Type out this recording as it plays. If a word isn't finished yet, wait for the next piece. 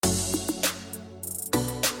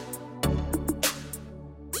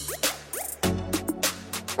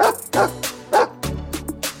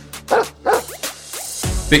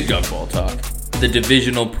Big Dog Ball Talk. The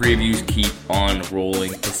divisional previews keep on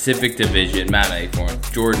rolling. Pacific Division, Matt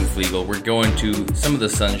Ayforn, Jordan Flegel. We're going to some of the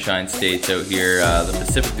sunshine states out here. The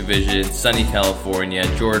Pacific Division, sunny California.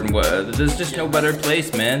 Jordan, there's just no better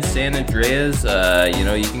place, man. San Andreas,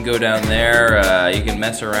 you can go down there. You can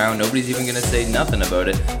mess around. Nobody's even going to say nothing about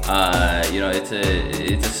it.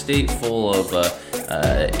 It's a state full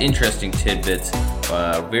of interesting tidbits.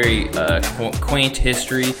 Very quaint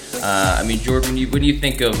history. Jordan, when you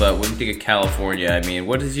think of California,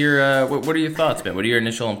 what is your what are your thoughts, man? What are your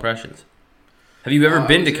initial impressions? Have you ever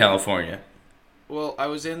been to California? Well, I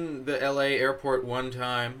was in the LA airport one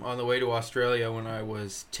time on the way to Australia when I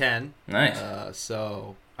was 10. Nice.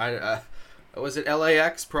 So I was it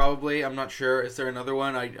LAX probably. I'm not sure. Is there another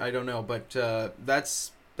one? I don't know. But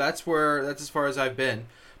that's as far as I've been.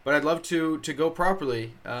 But I'd love to go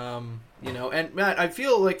properly. And Matt, I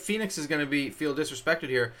feel like Phoenix is going to feel disrespected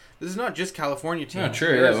here. This is not just California teams. No,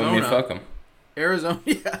 true. Arizona, yeah, fuck them.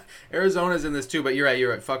 Arizona's in this too. But you're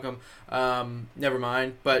right. Fuck them. Never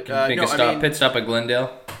mind. But pit stop at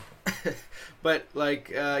Glendale. But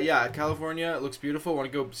California looks beautiful. I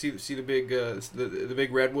want to go see the big the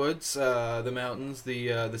big redwoods, the mountains,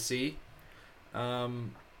 the sea.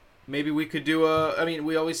 Maybe we could do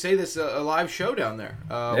we always say this, a live show down there.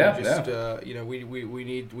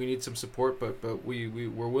 We need some support, but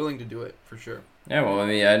we're willing to do it for sure. Yeah, well,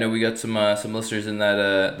 I know we got some listeners in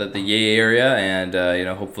the Yay area, and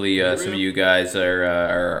hopefully some of you guys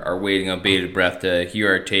are waiting on bated breath to hear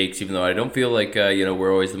our takes. Even though I don't feel like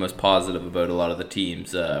we're always the most positive about a lot of the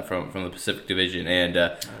teams from the Pacific Division, and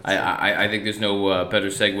I think there's no better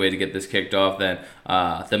segue to get this kicked off than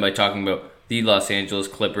by talking about the Los Angeles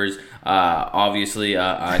Clippers. Obviously,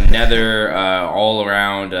 another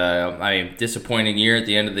all-around, disappointing year at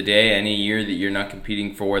the end of the day. Any year that you're not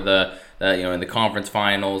competing for in the conference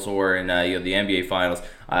finals or in the NBA finals,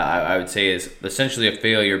 I would say is essentially a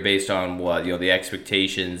failure based on what the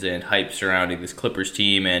expectations and hype surrounding this Clippers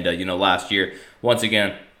team. And last year, once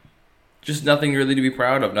again, just nothing really to be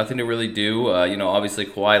proud of, nothing to really do. Obviously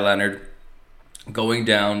Kawhi Leonard going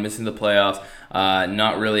down, missing the playoffs,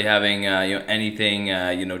 not really having anything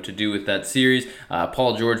to do with that series.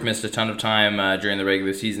 Paul George missed a ton of time during the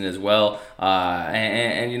regular season as well.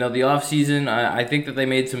 And the off season, I think that they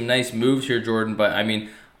made some nice moves here, Jordan. But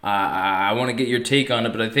I want to get your take on it.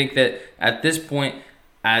 But I think that at this point,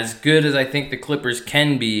 as good as I think the Clippers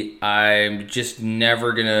can be, I'm just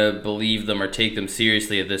never going to believe them or take them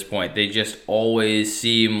seriously at this point. They just always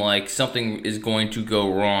seem like something is going to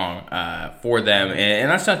go wrong for them.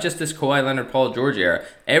 And that's not just this Kawhi Leonard, Paul George era.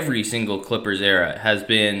 Every single Clippers era has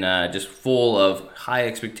been just full of high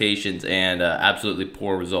expectations and absolutely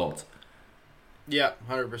poor results. Yeah,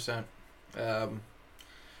 100%.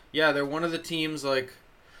 They're one of the teams, like,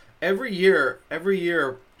 every year,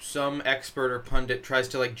 some expert or pundit tries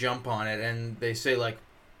to jump on it, and they say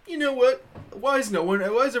you know what? Why has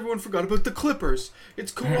everyone forgot about the Clippers?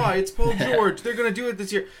 It's Kawhi, it's Paul George. They're gonna do it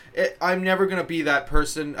this year. I'm never gonna be that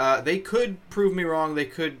person. They could prove me wrong. They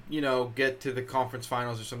could get to the conference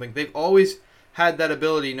finals or something. They've always had that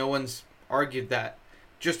ability. No one's argued that.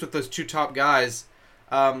 Just with those two top guys.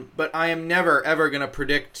 But I am never ever gonna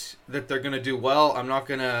predict that they're gonna do well. I'm not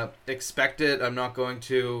gonna expect it. I'm not going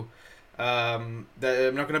to. I'm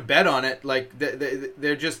not going to bet on it.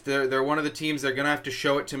 They're one of the teams. They're going to have to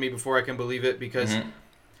show it to me before I can believe it, because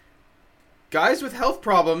guys with health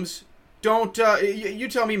problems don't. You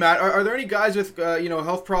tell me, Matt. Are there any guys with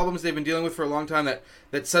health problems they've been dealing with for a long time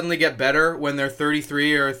that suddenly get better when they're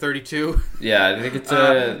 33 or 32? Yeah, I think it's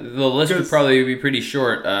the list would probably be pretty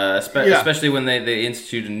short, especially when they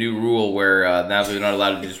institute a new rule where now they're not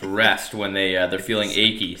allowed to just rest when they're feeling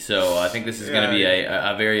achy. So I think this is going to be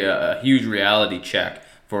a very huge reality check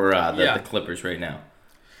for the Clippers right now.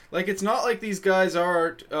 It's not like these guys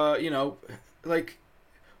are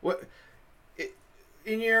what.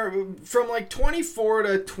 In from 24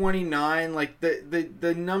 to 29,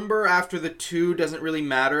 the number after the 2 doesn't really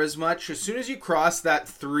matter as much. As soon as you cross that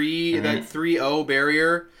 3, that 3-0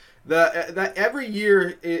 barrier, that every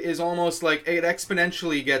year is almost like it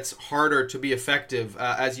exponentially gets harder to be effective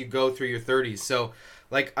as you go through your 30s. So,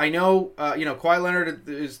 I know, Kawhi Leonard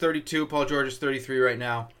is 32, Paul George is 33 right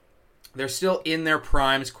now. They're still in their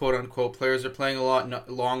primes, quote unquote. Players are playing a lot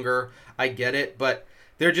longer. I get it, but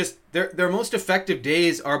their most effective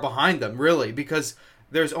days are behind them, really, because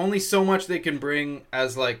there's only so much they can bring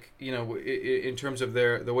as like, you know, in terms of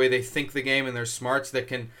the way they think the game and their smarts that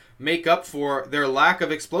can make up for their lack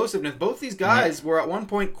of explosiveness. Both these guys were at one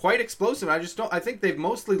point quite explosive. I think they've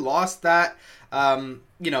mostly lost that. Sorry,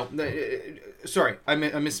 I'm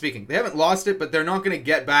misspeaking. They haven't lost it, but they're not going to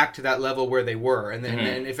get back to that level where they were. And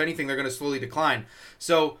if anything, they're going to slowly decline.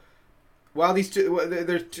 So while these two,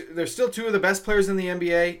 they're still two of the best players in the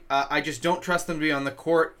NBA, I just don't trust them to be on the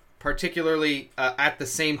court, particularly at the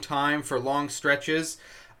same time for long stretches.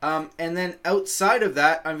 And then outside of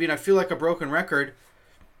that, I mean, I feel like a broken record.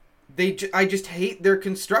 I just hate their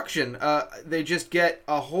construction. They just get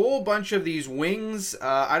a whole bunch of these wings.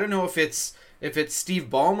 I don't know if it's Steve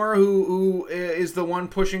Ballmer who is the one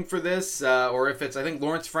pushing for this, or if it's, I think,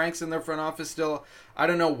 Lawrence Franks in their front office still. I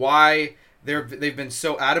don't know why they've been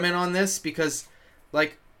so adamant on this, because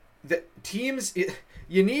like the teams,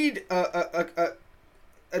 you need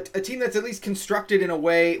a team that's at least constructed in a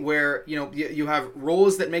way where, you know, you have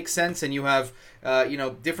roles that make sense, and you have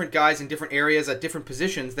different guys in different areas at different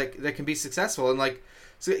positions that can be successful. And like,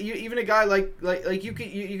 so even a guy like you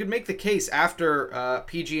could make the case after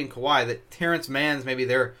PG and Kawhi that Terrence Mann's maybe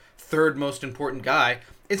their third most important guy.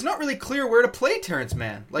 It's not really clear where to play Terrence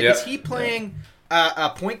Mann. Like, is he playing a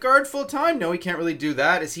point guard full time? No, he can't really do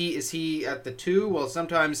that. Is he at the 2? Well,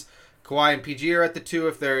 sometimes Kawhi and PG are at the 2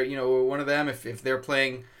 if they're, you know, one of them, if they're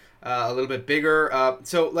playing a little bit bigger.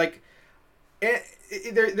 So like,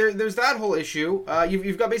 there's that whole issue.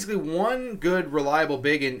 You've got basically one good, reliable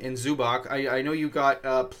big in Zubac. I know you got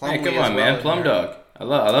Plumlee. Hey, come on, man, Plum Dog. I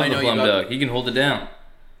love the Plum Dog. He can hold it down.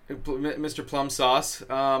 Mr. Plum Sauce.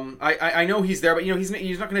 I know he's there, but you know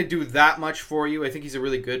he's not going to do that much for you. I think he's a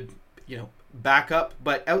really good, you know, backup.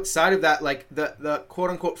 But outside of that, like the quote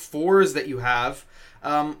unquote fours that you have,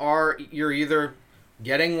 are you're either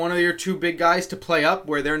getting one of your two big guys to play up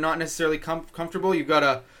where they're not necessarily comfortable. You've got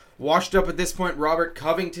a washed up at this point Robert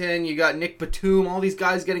Covington. You got Nick Batum. All these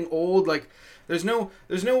guys getting old. Like there's no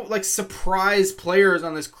like surprise players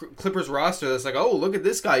on this Clippers roster that's like, oh, look at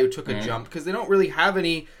this guy who took a jump, because they don't really have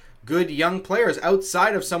any good young players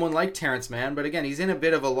outside of someone like Terrence Mann. But again, he's in a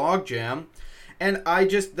bit of a logjam. And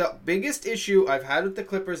the biggest issue I've had with the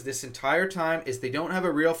Clippers this entire time is they don't have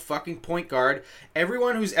a real fucking point guard.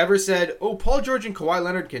 Everyone who's ever said, oh, Paul George and Kawhi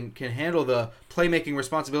Leonard can handle the playmaking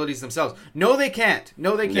responsibilities themselves. No, they can't.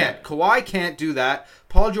 Yeah. Kawhi can't do that.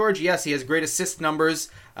 Paul George, yes, he has great assist numbers.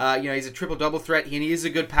 He's a triple-double threat, and he is a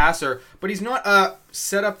good passer. But he's not a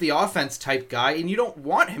set-up-the-offense type guy, and you don't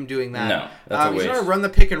want him doing that. No, that's a waste. He's not a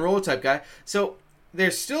run-the-pick-and-roll type guy. So they're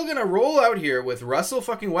still going to roll out here with Russell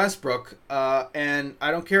fucking Westbrook, and I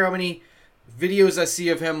don't care how many videos I see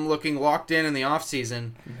of him looking locked in the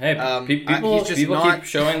offseason. Hey, people keep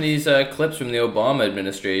showing these clips from the Obama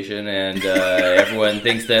administration, and everyone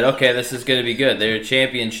thinks that, okay, this is going to be good. They're a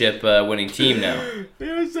championship winning team now.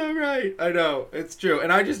 You're so right. I know. It's true.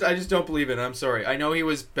 And I just don't believe it. I'm sorry. I know he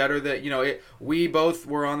was better we both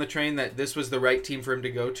were on the train that this was the right team for him to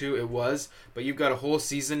go to. It was. But you've got a whole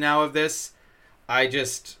season now of this.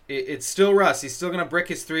 It's still Russ. He's still going to brick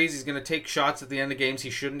his threes. He's going to take shots at the end of games he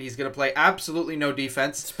shouldn't. He's going to play absolutely no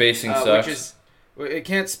defense. Spacing sucks. It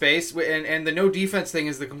can't space. And the no defense thing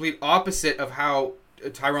is the complete opposite of how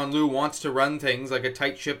Tyronn Lue wants to run things, like a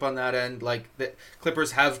tight ship on that end. Like the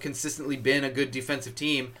Clippers have consistently been a good defensive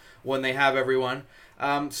team when they have everyone.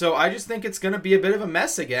 So I just think it's going to be a bit of a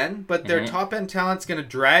mess again. But their top-end talent's going to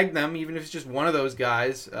drag them, even if it's just one of those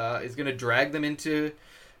guys, is going to drag them into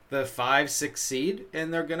the 5-6 seed,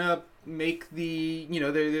 and they're gonna make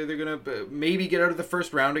they're gonna maybe get out of the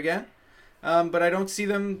first round again, but I don't see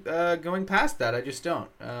them going past that. I just don't.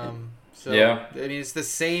 I mean, it's the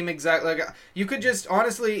same exact. Like, you could just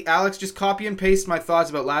honestly, Alex, just copy and paste my thoughts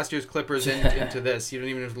about last year's Clippers into this. You don't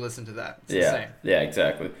even have to listen to that. It's the same. Yeah,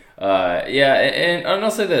 exactly. And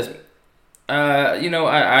I'll say this.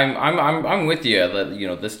 I'm with you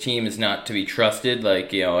that, this team is not to be trusted.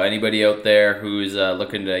 Like, anybody out there who's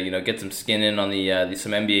looking to, get some skin in on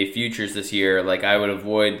some NBA futures this year, like, I would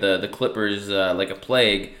avoid the Clippers like a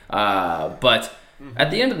plague. But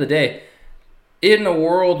at the end of the day, in a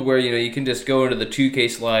world where, you can just go into the 2K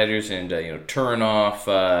sliders and, turn off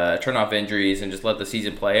injuries and just let the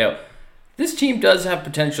season play out, this team does have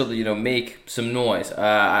potential to, make some noise. They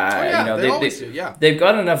always do, yeah. They've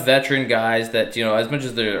got enough veteran guys that, as much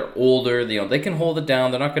as they're older, they can hold it down.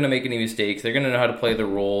 They're not going to make any mistakes. They're going to know how to play the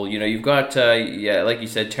role. You've got, like you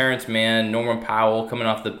said, Terrence Mann, Norman Powell coming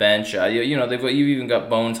off the bench. You've even got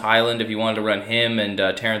Bones Highland if you wanted to run him and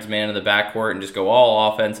Terrence Mann in the backcourt and just go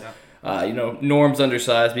all offense. Yeah. Norm's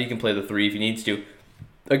undersized, but he can play the 3 if he needs to.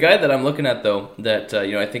 A guy that I'm looking at, though, that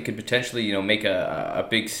I think could potentially make a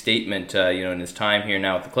big statement in his time here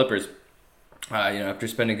now with the Clippers. After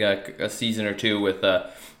spending a season or two with the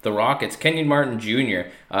Rockets, Kenyon Martin Jr.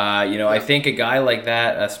 I think a guy like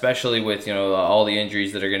that, especially with all the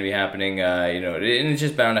injuries that are going to be happening, and it's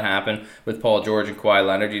just bound to happen with Paul George and Kawhi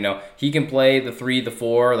Leonard. He can play the 3, the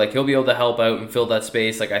 4. Like, he'll be able to help out and fill that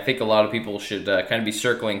space. Like, I think a lot of people should kind of be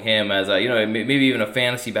circling him as maybe even a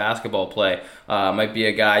fantasy basketball play. Might be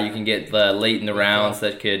a guy you can get late in the rounds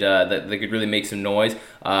that could really make some noise.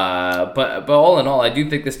 But all in all, I do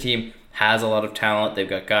think this team has a lot of talent. They've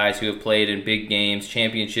got guys who have played in big games,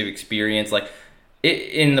 championship experience. Like,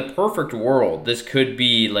 in the perfect world, this could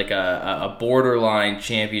be like a borderline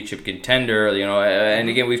championship contender. And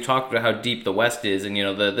again, we've talked about how deep the West is, and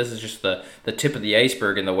this is just the tip of the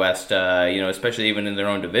iceberg in the West. Especially even in their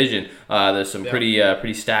own division, there's some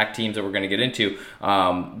pretty stacked teams that we're going to get into.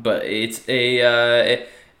 But it's a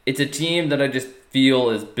team that I just feel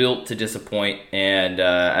is built to disappoint, and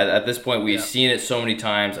at this point we've seen it so many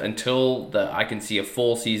times. Until I can see a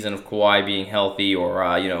full season of Kawhi being healthy, or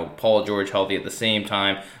Paul George healthy at the same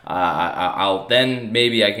time, I'll then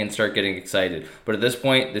maybe I can start getting excited. But at this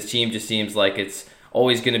point, this team just seems like it's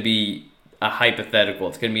always going to be a hypothetical.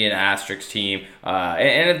 It's going to be an asterisk team.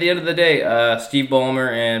 And at the end of the day, Steve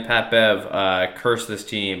Ballmer and Pat Bev cursed this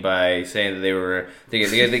team by saying that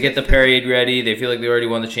they get the parade ready. They feel like they already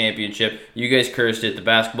won the championship. You guys cursed it. The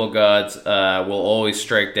basketball gods will always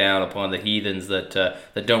strike down upon the heathens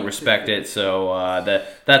that don't respect it. So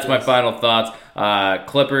that's my final thoughts.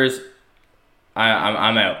 Clippers,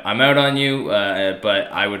 I'm out. I'm out on you,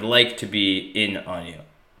 but I would like to be in on you.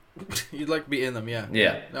 You'd like to be in them, yeah.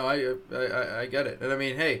 Yeah. No, I get it. And I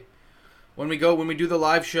mean, hey, when we do the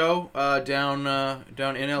live show down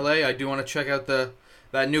in LA, I do want to check out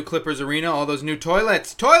that new Clippers arena, all those new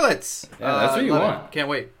toilets. Yeah, that's what you want. Can't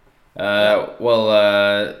wait.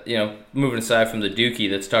 Moving aside from the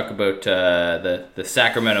Dookie, let's talk about the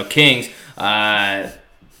Sacramento Kings.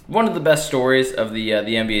 One of the best stories of the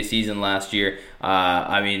NBA season last year.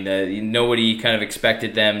 Nobody kind of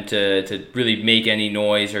expected them to really make any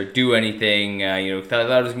noise or do anything. Thought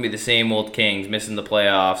it was going to be the same old Kings, missing the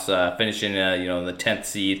playoffs, finishing in the 10th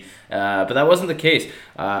seed. But that wasn't the case.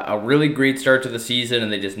 A really great start to the season,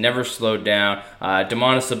 and they just never slowed down.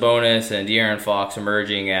 Domantas Sabonis and De'Aaron Fox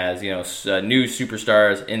emerging as new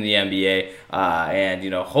superstars in the NBA,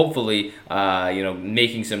 and hopefully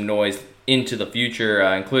making some noise into the future,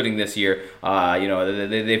 including this year.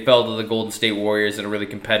 They fell to the Golden State Warriors in a really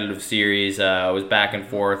competitive series. It was back and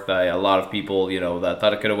forth. A lot of people, that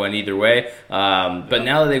thought it could have went either way. But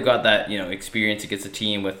now that they've got that, experience against a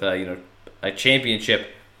team with, a championship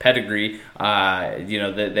pedigree, and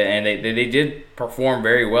they did perform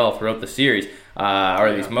very well throughout the series, or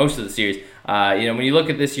at least most of the series. When you look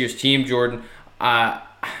at this year's team, Jordan,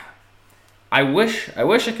 I wish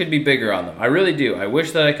I could be bigger on them. I really do. I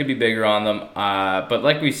wish that I could be bigger on them. But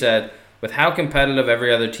like we said, with how competitive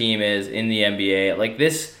every other team is in the NBA, like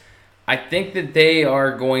this, I think that they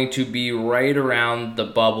are going to be right around the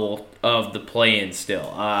bubble of the play-in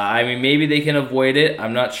still. Maybe they can avoid it.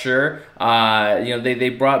 I'm not sure. They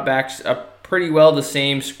brought back pretty well the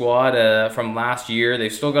same squad from last year.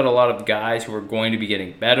 They've still got a lot of guys who are going to be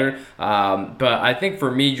getting better. But I think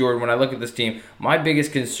for me, Jordan, when I look at this team, my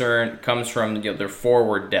biggest concern comes from their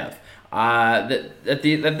forward depth. At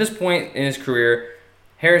this point in his career,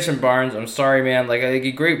 Harrison Barnes, I'm sorry, man. Like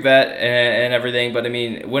a great vet and everything, but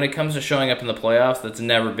when it comes to showing up in the playoffs, that's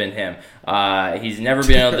never been him. He's never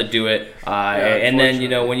been able to do it. And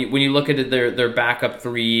then when you look at their backup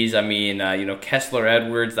threes, Kessler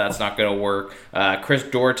Edwards, that's not going to work. Chris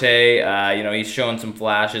Duarte, he's showing some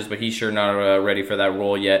flashes, but he's sure not ready for that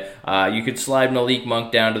role yet. You could slide Malik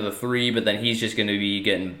Monk down to the 3, but then he's just going to be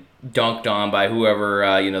getting dunked on by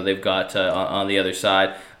whoever they've got on the other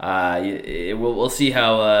side. We'll see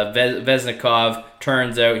how Vesnikov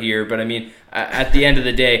turns out here, but at the end of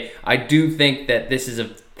the day, I do think that this is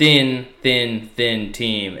a thin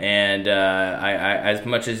team, and I as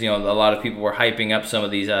much as a lot of people were hyping up some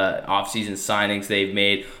of these offseason signings they've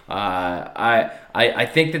made, I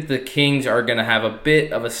think that the Kings are going to have a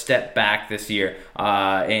bit of a step back this year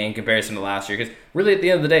in comparison to last year, because really at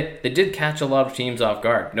the end of the day, they did catch a lot of teams off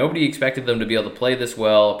guard. Nobody expected them to be able to play this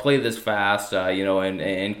well, play this fast,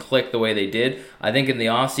 and click the way they did. I think in the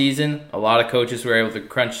offseason, a lot of coaches were able to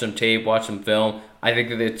crunch some tape, watch some film. I think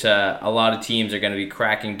that a lot of teams are going to be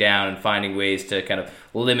cracking down and finding ways to kind of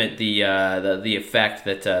limit the effect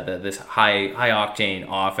that this high octane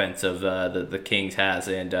offense of the Kings has,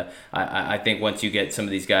 and I think once you get some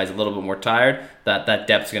of these guys a little bit more tired, that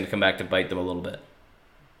depth's going to come back to bite them a little bit.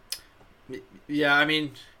 Yeah, I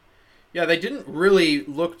mean, yeah, they didn't really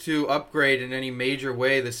look to upgrade in any major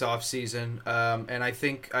way this offseason. And I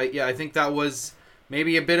think that was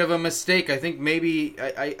maybe a bit of a mistake. I think maybe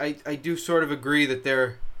I do sort of agree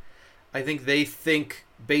that I think they think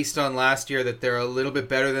based on last year that they're a little bit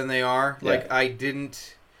better than they are. Yeah. Like I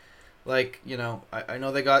didn't I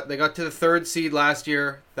know they got to the third seed last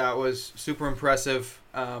year. That was super impressive.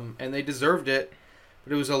 And they deserved it.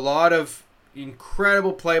 But it was a lot of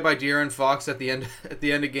incredible play by De'Aaron Fox at the end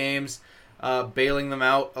of games, bailing them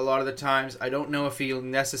out a lot of the times. I don't know if he'll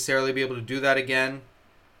necessarily be able to do that again.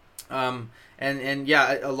 And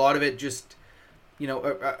yeah, a lot of it just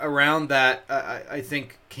around that I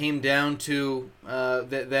think came down to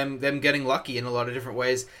them getting lucky in a lot of different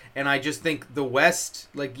ways. And I just think the West,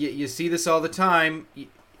 like you see this all the time.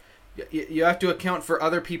 You have to account for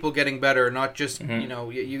other people getting better, not just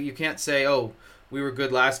you can't say, oh, we were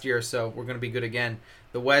good last year, so we're going to be good again.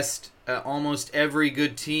 The West, almost every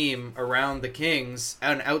good team around the Kings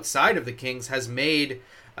and outside of the Kings has made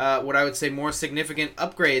what I would say more significant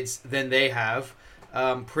upgrades than they have.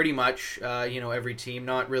 Pretty much, every team,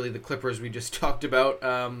 not really the Clippers we just talked about,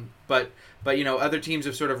 but other teams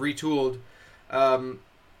have sort of retooled.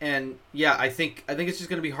 And yeah, I think it's just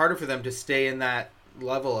going to be harder for them to stay in that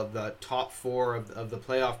level of the top four of the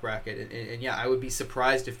playoff bracket. And yeah, I would be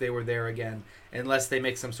surprised if they were there again, unless they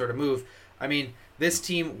make some sort of move. I mean, this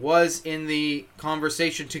team was in the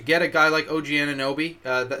conversation to get a guy like OG Anunoby,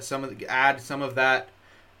 add some of that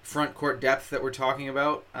front court depth that we're talking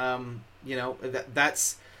about.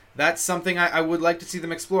 That's something I would like to see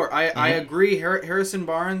them explore. I agree. Harrison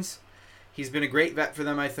Barnes, he's been a great vet for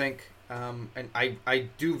them, I think. And I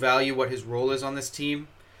do value what his role is on this team.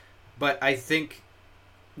 But I think,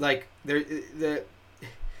 like,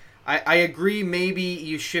 I agree maybe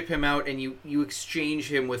you ship him out and you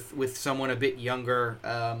exchange him with someone a bit younger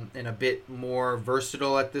and a bit more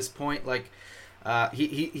versatile at this point. Like,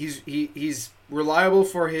 he's reliable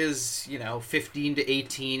for his 15 to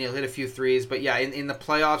 18. He'll hit a few threes, but yeah, in the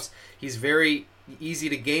playoffs he's very easy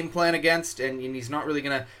to game plan against, and he's not really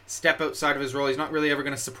going to step outside of his role. He's not really ever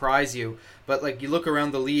going to surprise you. But like, you look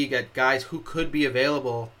around the league at guys who could be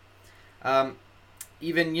available.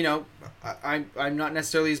 Even I'm not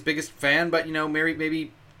necessarily his biggest fan, but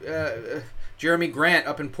maybe Jeremy Grant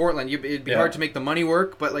up in Portland. It'd be hard to make the money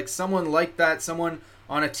work, but like someone like that, someone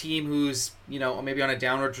on a team who's maybe on a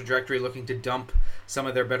downward trajectory, looking to dump some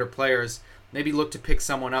of their better players, maybe look to pick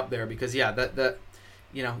someone up there, because you've got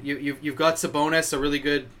Sabonis, a really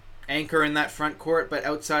good anchor in that front court, but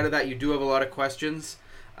outside of that you do have a lot of questions.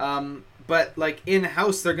 But like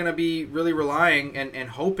in-house, they're going to be really relying and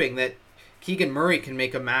hoping that Keegan Murray can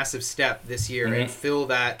make a massive step this year and fill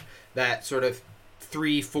that sort of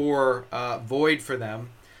 3-4 void for them.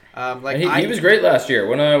 He was great last year.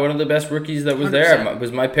 One of the best rookies that was 100%. there. It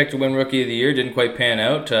was my pick to win Rookie of the Year. Didn't quite pan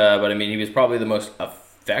out, but I mean, he was probably the most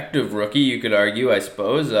effective rookie, you could argue, I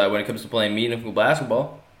suppose, when it comes to playing meaningful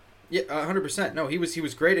basketball. Yeah, 100%. No, he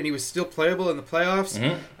was great, and he was still playable in the playoffs.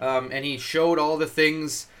 And he showed all the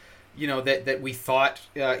things that we thought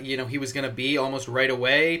he was going to be almost right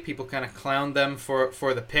away. People kind of clowned them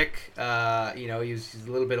for the pick. He's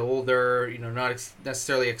a little bit older, not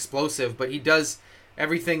necessarily explosive, but he does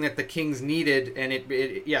everything that the Kings needed, and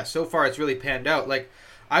it so far it's really panned out. Like,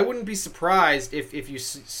 I wouldn't be surprised if you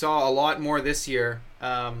saw a lot more this year,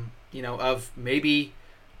 of maybe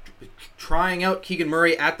trying out Keegan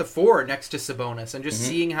Murray at the 4 next to Sabonis and just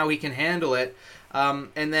seeing how he can handle it.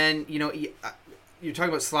 And then, you're talking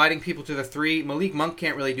about sliding people to the 3. Malik Monk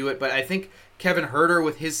can't really do it, but I think Kevin Huerter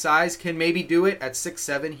with his size can maybe do it at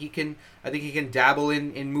 6'7". I think he can dabble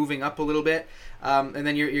in moving up a little bit. And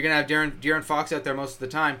then you're going to have De'Aaron Fox out there most of the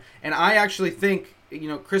time. And I actually think,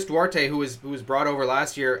 Chris Duarte, who was brought over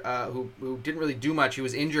last year, who didn't really do much. He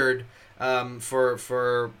was injured out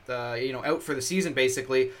for the season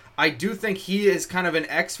basically. I do think he is kind of an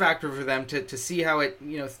X factor for them to see how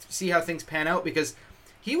things pan out, because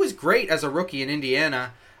he was great as a rookie in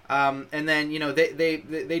Indiana. And then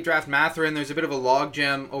they draft Mathurin. There's a bit of a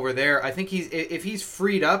logjam over there. I think if he's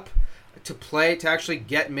freed up to play, to actually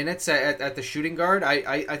get minutes at the shooting guard,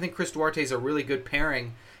 I think Chris Duarte is a really good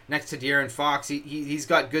pairing next to De'Aaron Fox. He's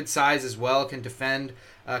got good size as well, can defend,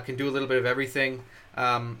 can do a little bit of everything.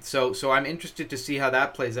 So I'm interested to see how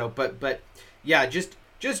that plays out. But yeah, just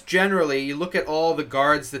generally, you look at all the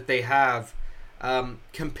guards that they have,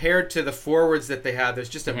 compared to the forwards that they have, there's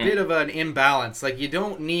just a bit of an imbalance. Like, you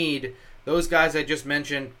don't need those guys I just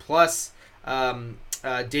mentioned, plus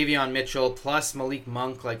Davion Mitchell, plus Malik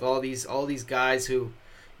Monk, like all these guys who,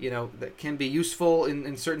 that can be useful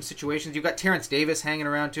in certain situations. You've got Terrence Davis hanging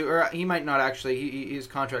around too, or he might not actually. His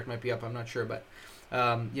contract might be up. I'm not sure, but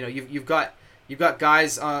You've got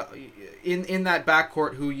guys in that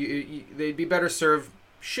backcourt who they'd be better served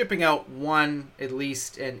shipping out one at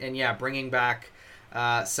least, and bringing back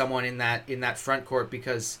someone in that front court,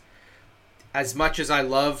 because as much as I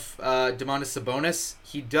love Domantas Sabonis,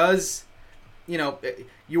 he does.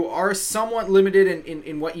 You are somewhat limited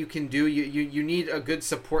in what you can do. You need a good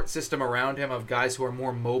support system around him of guys who are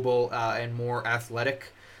more mobile and more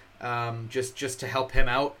athletic, just to help him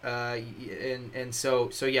out. That's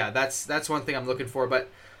one thing I'm looking for. But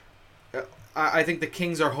I think the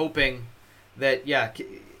Kings are hoping that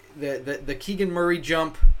the Keegan Murray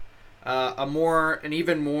jump, an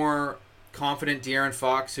even more confident De'Aaron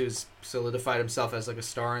Fox, who's solidified himself as like a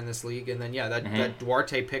star in this league, and then that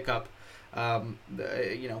Duarte pickup. Can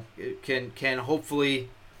hopefully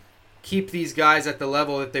keep these guys at the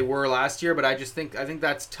level that they were last year, but I think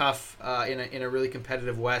that's tough in a really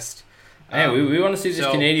competitive West. Hey, we want to see this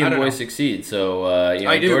Canadian boy succeed. So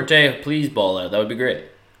Duarte, please ball out. That would be great.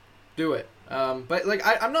 Do it. But like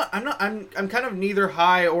I'm kind of neither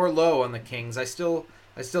high or low on the Kings. I still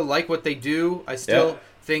like what they do. I still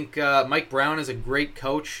think Mike Brown is a great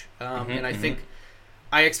coach, and I think.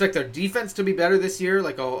 I expect their defense to be better this year.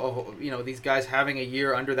 Like, these guys having a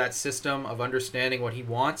year under that system of understanding what he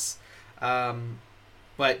wants.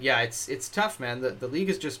 But yeah, it's tough, man. The league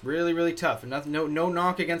is just really, really tough. And no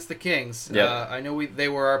knock against the Kings. Yeah. I know they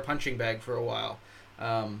were our punching bag for a while.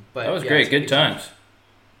 But that was great. Good times.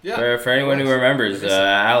 Yeah. For anyone who remembers,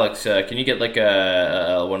 Alex, can you get like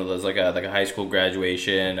a one of those like a high school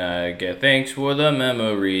graduation? Get thanks for the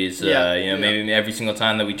memories. Maybe every single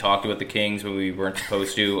time that we talked about the Kings when we weren't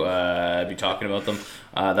supposed to be talking about them,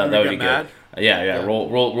 that would be good. Yeah.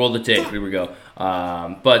 Roll the tape. Here we go.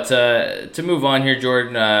 But to move on here,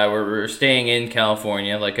 Jordan, we're staying in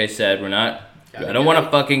California. Like I said, we're not. I don't want to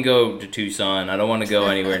fucking go to Tucson. I don't want to go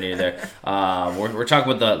anywhere near there. We're talking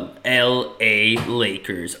about the L.A.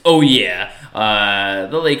 Lakers. Oh, yeah.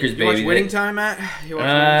 The Lakers, baby. You watch Winning Time, Matt?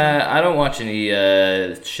 I don't watch any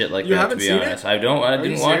shit like that, to be honest. I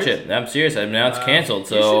didn't watch it. I'm serious. Now it's canceled,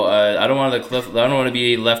 so I don't want to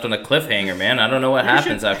be left on a cliffhanger, man. I don't know what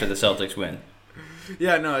happens after the Celtics win.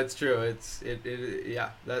 Yeah, no, it's true. That's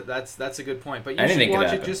a good point. But you should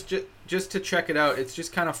watch it just to check it out. It's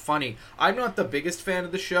just kind of funny. I'm not the biggest fan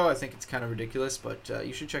of the show. I think it's kind of ridiculous, but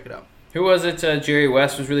you should check it out. Who was it? Jerry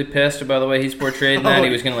West was really pissed by the way he's portrayed in that. He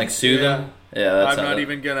was gonna sue them. Yeah, that's I'm not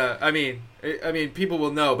even gonna. I mean, people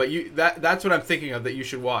will know, but that's what I'm thinking of that you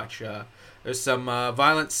should watch. There's some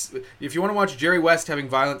violence. If you want to watch Jerry West having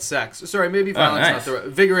violent sex, sorry, maybe violence, not the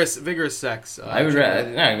vigorous sex. I would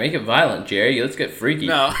make it violent, Jerry. Let's get freaky.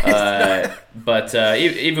 No, but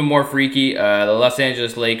even more freaky. The Los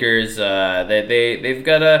Angeles Lakers. They've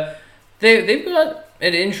got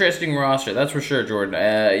an interesting roster. That's for sure, Jordan.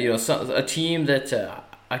 A team that.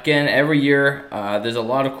 Again, every year, there's a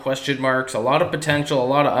lot of question marks, a lot of potential, a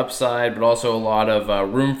lot of upside, but also a lot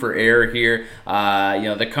of room for error here.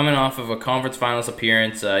 They're coming off of a conference finals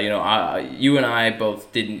appearance. You and I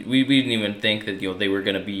both didn't even think that they were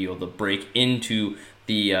going to be able to break into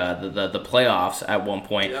the playoffs at one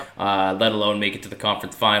point, let alone make it to the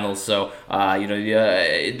conference finals. So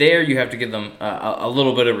there you have to give them a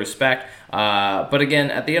little bit of respect. But again,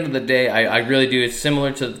 at the end of the day, I really do. It's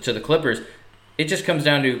similar to the Clippers. It just comes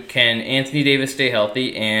down to, can Anthony Davis stay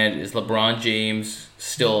healthy, and is LeBron James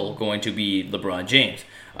still going to be LeBron James?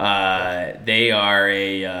 They are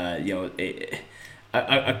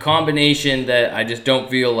a combination that I just don't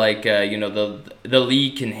feel like the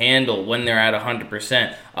league can handle when they're at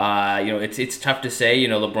 100%. It's tough to say.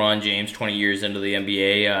 LeBron James, 20 years into the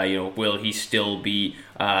NBA, will he still be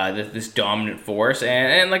this dominant force?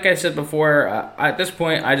 And like I said before, at this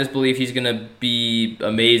point, I just believe he's going to be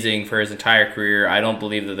amazing for his entire career. I don't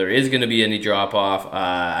believe that there is going to be any drop off.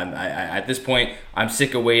 At this point, I'm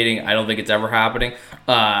sick of waiting. I don't think it's ever happening.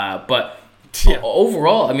 But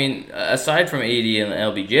overall, I mean, aside from AD and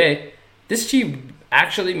LBJ, this team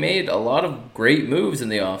actually made a lot of great moves in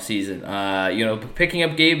the offseason. Picking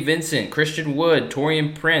up Gabe Vincent, Christian Wood,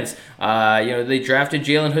 Taurean Prince. They drafted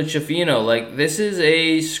Jalen Hood-Schifino. Like, this is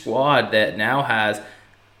a squad that now has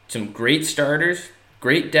some great starters,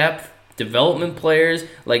 great depth, development players.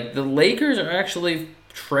 Like, the Lakers are actually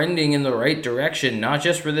trending in the right direction, not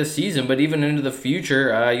just for this season, but even into the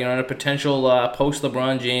future. In a potential post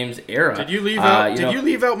LeBron James era. Did you leave out? Did you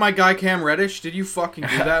leave out my guy Cam Reddish? Did you fucking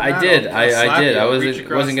do that? I did. I did. I wasn't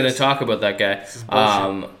going to talk about that guy.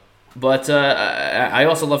 But I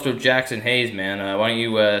also left with Jackson Hayes, man. Why don't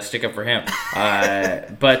you stick up for him?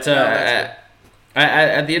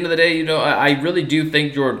 At the end of the day, I really do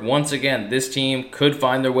think, Jordan, once again, this team could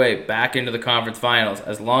find their way back into the conference finals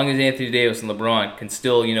as long as Anthony Davis and LeBron can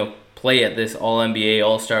still, play at this All-NBA,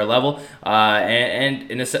 All-Star level. And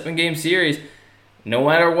in a 7-game series, no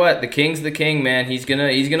matter what, the King's the King, man. He's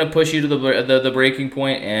gonna push you to the breaking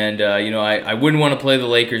point, and I wouldn't want to play the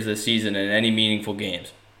Lakers this season in any meaningful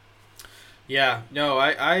games. Yeah, no,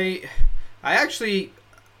 I actually,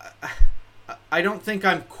 I don't think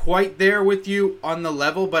I'm quite there with you on the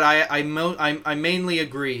level, but I mainly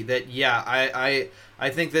agree that I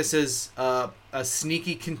think this is a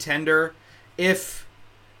sneaky contender if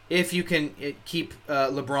you can keep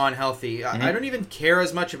LeBron healthy. Mm-hmm. I don't even care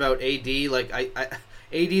as much about AD. Like AD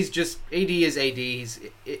is AD.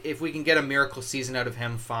 If we can get a miracle season out of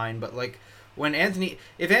him, fine. But like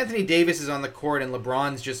if Anthony Davis is on the court and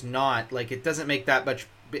LeBron's just not, like it doesn't make that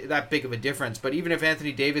big of a difference. But even if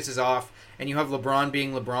Anthony Davis is off and you have LeBron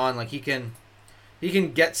being LeBron, like he can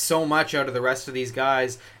get so much out of the rest of these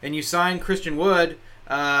guys. And you sign Christian Wood /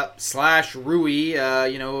 Rui,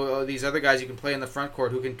 these other guys you can play in the front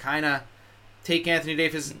court who can kind of take Anthony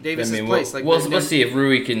Davis's place. We'll see if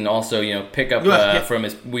Rui can also pick up from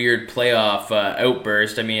his weird playoff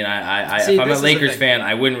outburst. I mean, if I'm a Lakers fan,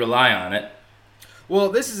 I wouldn't rely on it. Well,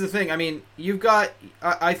 this is the thing. I mean, you've got.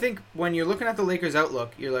 I think when you're looking at the Lakers'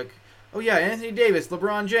 outlook, you're like, oh yeah, Anthony Davis,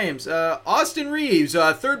 LeBron James, Austin Reeves,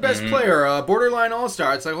 third best player, borderline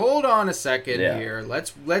all-star. It's like, hold on a second here.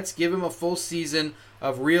 Let's give him a full season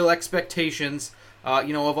of real expectations.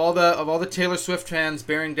 Of all the Taylor Swift fans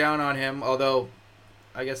bearing down on him. Although,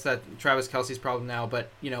 I guess that Travis Kelce's problem now. But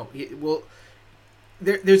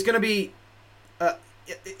there's going to be.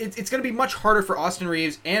 It's going to be much harder for Austin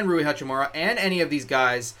Reeves and Rui Hachimura and any of these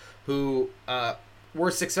guys who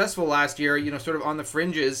were successful last year, sort of on the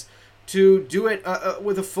fringes, to do it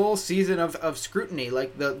with a full season of scrutiny.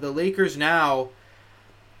 Like the Lakers now,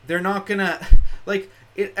 they're not going to... Like,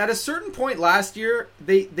 at a certain point last year,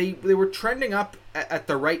 they were trending up at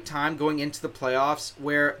the right time going into the playoffs,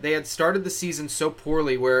 where they had started the season so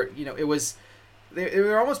poorly where, it was... They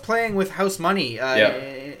were almost playing with house money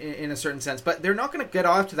in a certain sense, but they're not going to get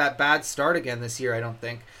off to that bad start again this year. I don't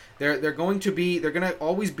think they're going to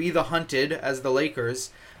always be the hunted as the Lakers,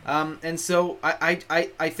 and so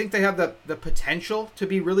I think they have the potential to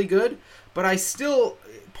be really good. But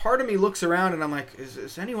part of me looks around and I'm like,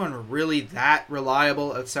 is anyone really that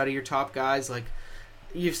reliable outside of your top guys? Like,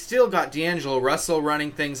 you've still got D'Angelo Russell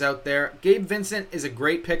running things out there. Gabe Vincent is a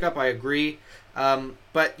great pickup, I agree.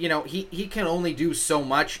 But he can only do so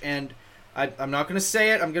much, and I'm not going to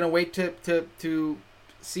say it. I'm going to wait to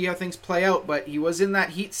see how things play out. But he was in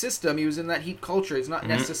that Heat system. He was in that Heat culture. It's not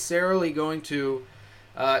necessarily going to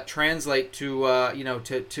translate to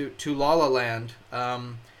La La Land.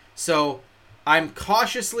 So I'm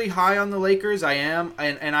cautiously high on the Lakers. I am,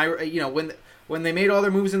 and I when they made all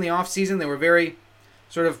their moves in the offseason, they were very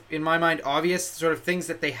sort of, in my mind, obvious sort of things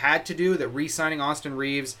that they had to do. That re-signing Austin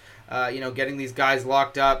Reeves. Getting these guys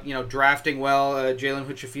locked up, drafting well. Jalen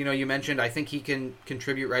Hood-Schifino, you mentioned. I think he can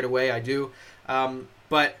contribute right away. I do.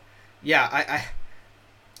 But, yeah,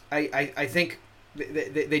 I think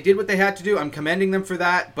they did what they had to do. I'm commending them for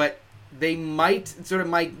that. But they might, sort of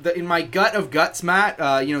in my gut of guts, Matt,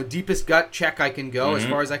 deepest gut check I can go, as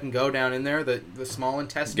far as I can go down in there, the small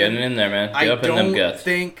intestine. Getting in there, man. Get up in them guts.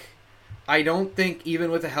 I don't think,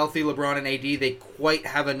 even with a healthy LeBron and AD, they quite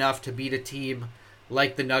have enough to beat a team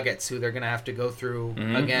like the Nuggets, who they're going to have to go through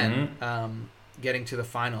again, getting to the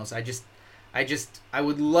finals. I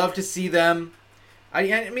would love to see them.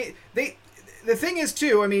 I mean, the thing is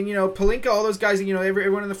too. I mean, Pelinka, all those guys.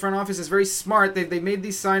 Everyone in the front office is very smart. They made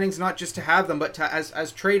these signings not just to have them, but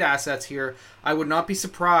as trade assets here. I would not be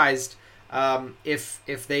surprised if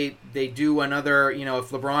they do another.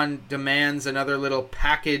 If LeBron demands another little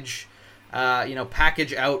package.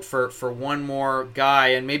 Package out for one more guy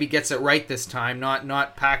and maybe gets it right this time,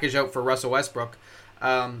 not package out for Russell Westbrook,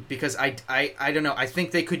 because I don't know. I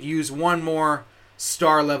think they could use one more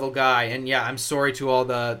star level guy, and I'm sorry to all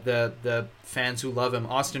the fans who love him.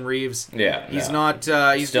 Austin Reeves, he's not.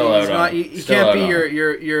 He can't be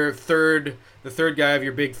your the third guy of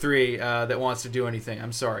your big three that wants to do anything.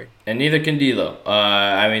 I'm sorry. And neither can D'Lo.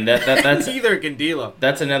 I mean that's neither can D'Lo.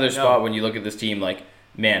 That's another spot when you look at this team. Like,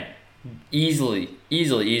 man. Easily,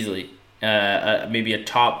 maybe a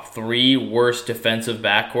top 3 worst defensive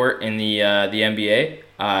backcourt in the NBA.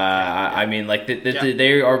 I mean, like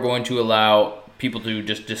they are going to allow people to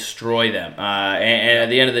just destroy them. And at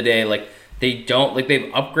the end of the day, like they don't like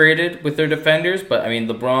they've upgraded with their defenders, but I mean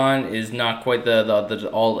LeBron is not quite the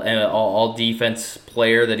all defense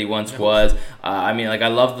player that he once was. I mean, like I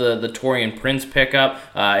love the Taurean Prince pickup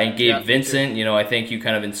and Gabe Vincent. You know, I think you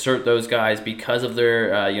kind of insert those guys because of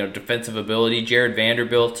their defensive ability. Jared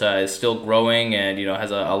Vanderbilt is still growing and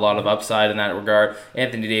has a lot of upside in that regard.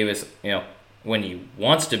 Anthony Davis, when he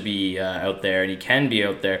wants to be out there and he can be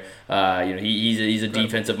out there, he's a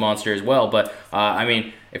defensive monster as well. But I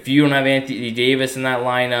mean, if you don't have Anthony Davis in that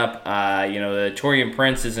lineup, the Taurean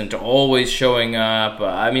Prince isn't always showing up.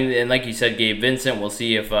 I mean, and like you said, Gabe Vincent, we'll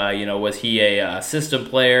see if was he a system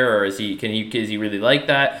player or is he really like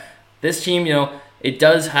that? This team, it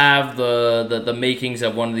does have the makings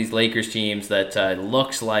of one of these Lakers teams that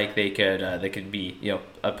looks like they could be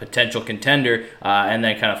a potential contender and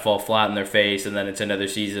then kind of fall flat in their face, and then it's another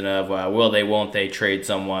season of will they, won't they trade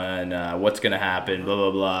someone, what's going to happen, blah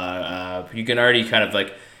blah blah. You can already kind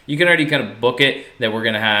of book it that we're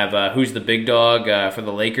going to have who's the big dog for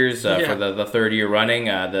the Lakers for the third year running,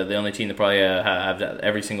 the only team that probably have that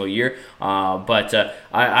every single year. But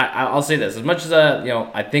I'll say this, as much as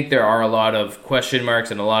I think there are a lot of question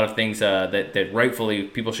marks and a lot of things that rightfully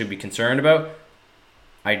people should be concerned about,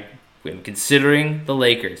 I'm considering the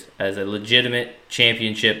Lakers as a legitimate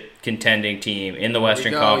championship contending team in the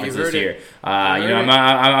Western Conference this year. I'm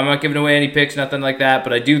not giving away any picks, nothing like that,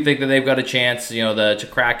 but I do think that they've got a chance, to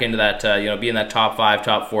crack into that, be in that top 5,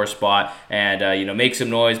 top 4 spot, and make some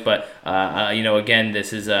noise. But again,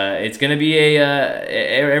 this is it's going to be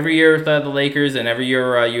every year with the Lakers, and every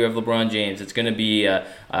year you have LeBron James. It's going to be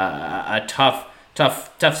a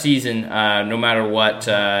tough season, no matter what,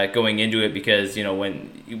 going into it, because when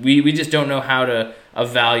we just don't know how to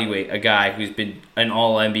evaluate a guy who's been an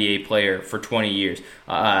all-NBA player for 20 years.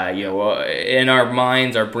 In our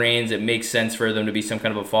minds, our brains, it makes sense for them to be some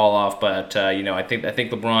kind of a fall off, but I think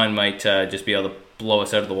LeBron might just be able to blow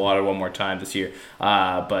us out of the water one more time this year.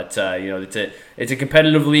 But it's a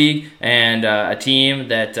competitive league and a team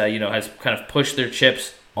that has kind of pushed their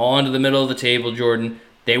chips all into the middle of the table, Jordan.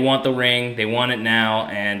 They want the ring. They want it now,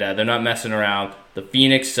 and they're not messing around. The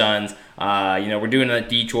Phoenix Suns. We're doing a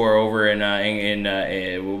detour over in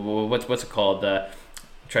what's it called?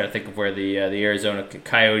 Trying to think of where the Arizona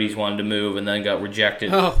Coyotes wanted to move and then got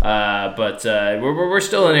rejected. But we're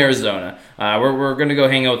still in Arizona. We're gonna go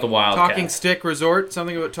hang out with the Wildcats. Talking Stick Resort.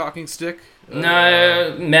 Something about Talking Stick.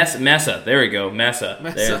 No, Mesa. There we go, Mesa.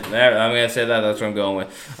 There, I'm gonna say that. That's what I'm going with.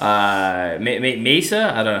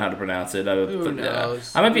 Mesa. I don't know how to pronounce it. Who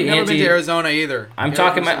knows? I might be never been to Arizona either. I'm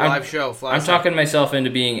talking myself into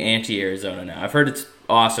being anti-Arizona now. I've heard it's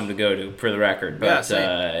awesome to go to, for the record. But so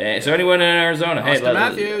anyone in Arizona,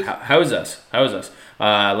 Matthews. How's us?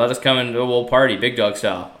 Let us come and we'll party, big dog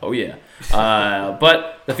style. Oh yeah.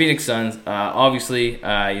 But the Phoenix Suns, obviously,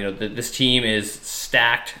 this team is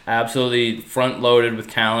stacked, absolutely front-loaded with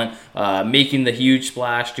talent, making the huge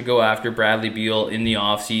splash to go after Bradley Beal in the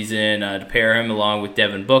offseason, to pair him along with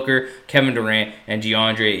Devin Booker, Kevin Durant, and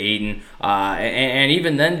DeAndre Ayton. And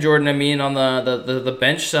even then, Jordan, I mean, on the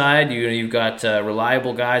bench side, you've got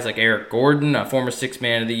reliable guys like Eric Gordon, a former Sixth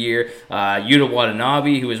Man of the Year, Yuta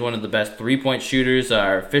Watanabe, who was one of the best three-point shooters,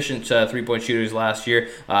 efficient three-point shooters last year,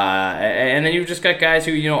 and then you've just got guys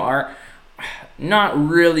who are not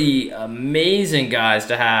really amazing guys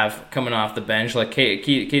to have coming off the bench, like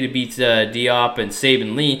Keita Beats Diop and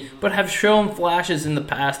Saban Lee, but have shown flashes in the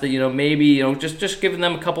past that maybe just giving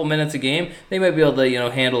them a couple minutes a game, they might be able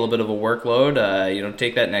to handle a bit of a workload,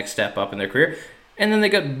 take that next step up in their career. And then they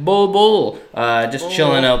got Bull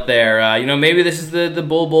chilling out there. Maybe this is the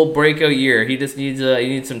Bull breakout year. He just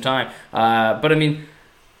needs some time. But I mean,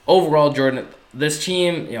 overall, Jordan, this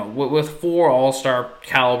team, with 4 all-star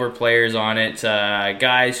caliber players on it,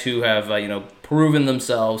 guys who have proven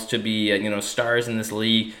themselves to be stars in this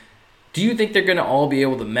league, do you think they're going to all be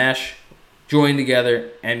able to mesh, join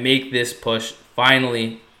together, and make this push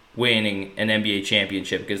finally winning an NBA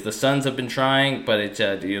championship? Because the Suns have been trying, but it's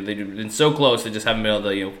they've been so close, they just haven't been able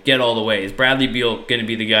to get all the way. Is Bradley Beal going to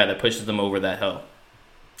be the guy that pushes them over that hill?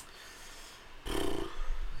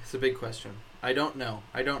 It's a big question. I don't know.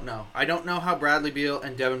 I don't know how Bradley Beal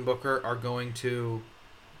and Devin Booker are going to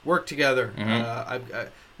work together.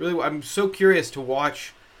 Mm-hmm. I'm so curious to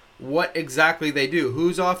watch what exactly they do.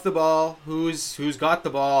 Who's off the ball? Who's got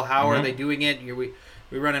the ball? How are they doing it? We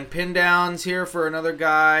running pin downs here for another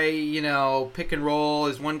guy. Pick and roll.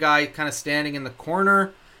 Is one guy kind of standing in the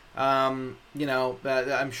corner? I'm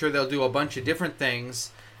sure they'll do a bunch of different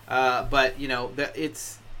things. But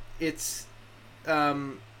it's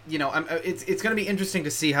going to be interesting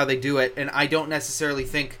to see how they do it, and I don't necessarily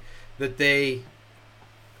think that they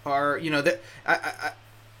are.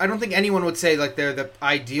 I don't think anyone would say like they're the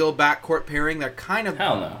ideal backcourt pairing. They're kind of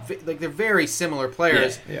hell no. Like they're very similar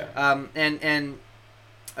players. Yeah. And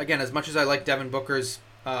again, as much as I like Devin Booker's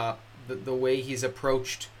the way he's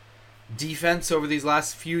approached defense over these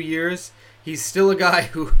last few years, he's still a guy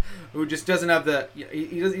who just doesn't have the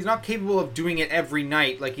he's not capable of doing it every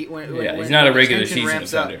night. Like he's not a regular season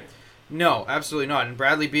defender. No, absolutely not. And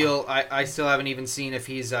Bradley Beal, I still haven't even seen if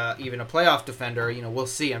he's even a playoff defender. We'll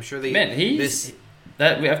see. I'm sure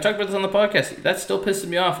I've talked about this on the podcast. That still pisses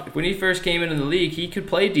me off. When he first came into the league, he could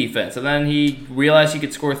play defense, and then he realized he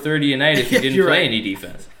could score 30 a night if he didn't play any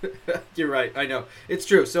defense. You're right. I know it's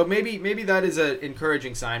true. So maybe that is an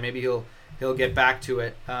encouraging sign. Maybe he'll get back to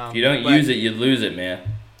it. If you don't use it, you lose it, man.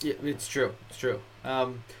 Yeah, it's true. It's true.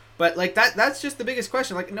 But like that's just the biggest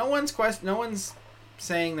question. Like no one's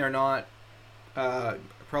saying they're not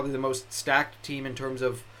probably the most stacked team in terms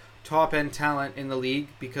of top end talent in the league,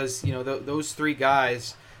 because those three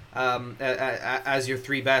guys as your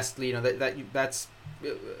three best, that's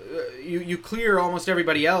you clear almost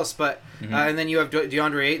everybody else, but and then you have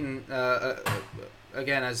DeAndre Ayton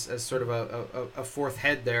again as sort of a fourth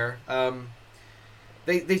head there.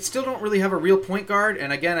 They still don't really have a real point guard,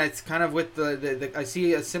 and again it's kind of with the I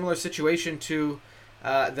see a similar situation to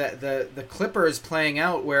the Clippers playing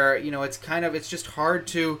out, where it's just hard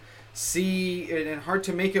to see and hard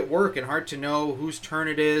to make it work and hard to know whose turn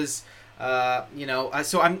it is.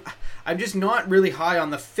 So I'm just not really high on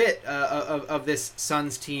the fit of this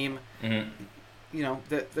Suns team.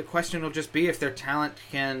 The question will just be if their talent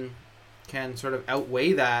can sort of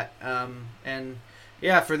outweigh that. And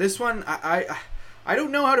yeah, for this one, I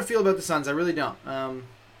don't know how to feel about the Suns. I really don't. And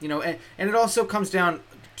it also comes down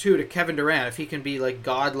to Kevin Durant. If he can be like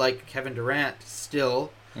godlike Kevin Durant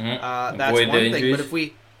still, that's avoid one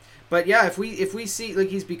thing. But if we see like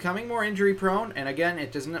he's becoming more injury prone, and again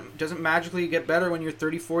it doesn't magically get better when you're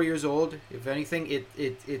 34 years old. If anything,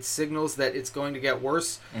 it signals that it's going to get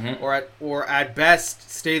worse, or at best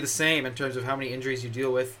stay the same in terms of how many injuries you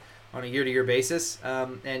deal with on a year-to-year basis.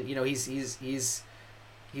 And he's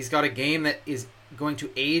got a game that is going to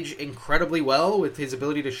age incredibly well with his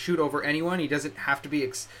ability to shoot over anyone. He doesn't have to be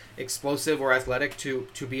explosive or athletic to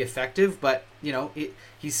be effective, but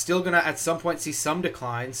he's still gonna at some point see some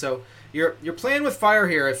decline. So you're playing with fire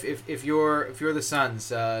here if you're the Suns.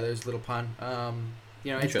 There's a little pun.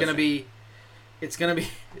 It's gonna be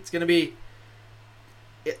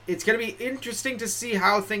interesting to see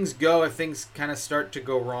how things go if things kind of start to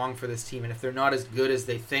go wrong for this team, and if they're not as good as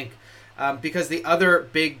they think. Because their other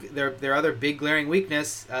big glaring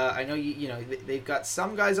weakness, I know they've got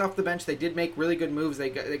some guys off the bench. They did make really good moves. They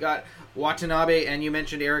got Watanabe, and you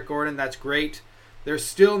mentioned Eric Gordon. That's great. They're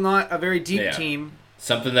still not a very deep team.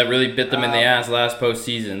 Something that really bit them in the ass last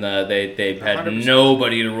postseason. They had 100%.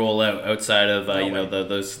 Nobody to roll out outside of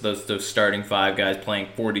those starting five guys playing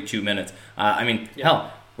 42 minutes.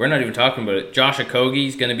 Hell, we're not even talking about it. Josh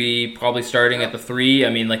Okogie's going to be probably starting at the 3.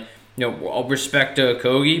 All respect to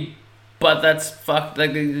Okogie. But that's fucked.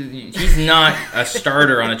 Like, he's not a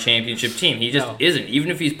starter on a championship team. He just isn't.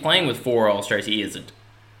 Even if he's playing with 4 All-Stars, he isn't.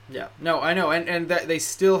 Yeah. No, I know. And that they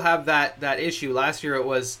still have that issue. Last year it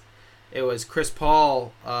was Chris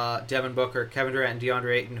Paul, Devin Booker, Kevin Durant, and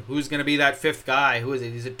DeAndre Ayton. Who's going to be that fifth guy? Who is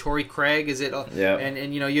it? Is it Torrey Craig? Is it? Yeah.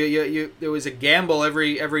 And you there was a gamble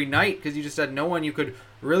every night because you just had no one you could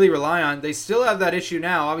really rely on. They still have that issue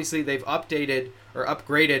now. Obviously, they've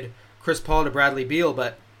upgraded Chris Paul to Bradley Beal,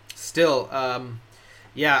 but still, I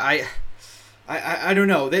don't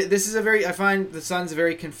know. This is I find the Suns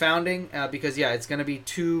very confounding because it's going to be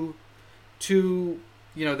too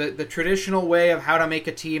the traditional way of how to make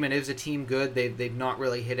a team, and is a team good? They've not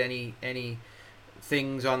really hit any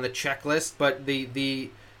things on the checklist, but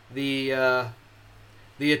the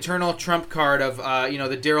eternal trump card of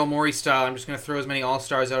the Daryl Morey style. I'm just going to throw as many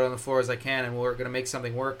all-stars out on the floor as I can, and we're going to make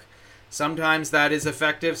something work. Sometimes that is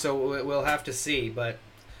effective, so we'll have to see, but.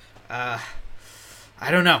 I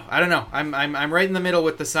don't know. I'm right in the middle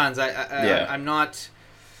with the Suns. I'm not.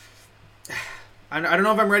 I don't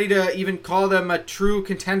know if I'm ready to even call them a true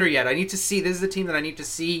contender yet. I need to see. This is the team that I need to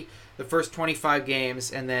see the first 25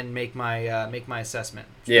 games and then make my assessment.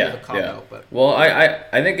 But. Well,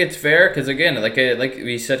 I think it's fair because again, like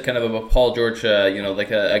we said, kind of about Paul George,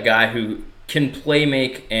 like a guy who can play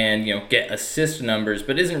make and get assist numbers,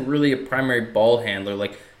 but isn't really a primary ball handler.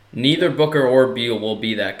 Like. Neither Booker or Beal will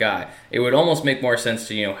be that guy. It would almost make more sense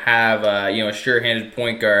to have a sure-handed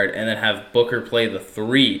point guard and then have Booker play the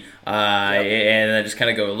 3, and then just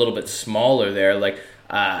kind of go a little bit smaller there. Like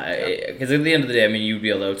Because at the end of the day, I mean, you'd be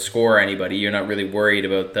able to outscore anybody. You're not really worried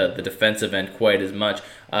about the defensive end quite as much.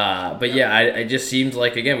 But yeah, it just seems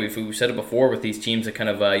like, again, we've said it before with these teams that kind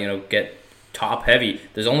of get top heavy.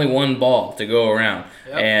 There's only one ball to go around,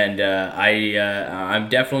 and I'm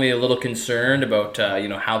definitely a little concerned about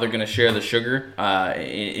how they're going to share the sugar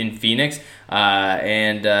in Phoenix,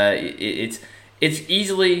 and it's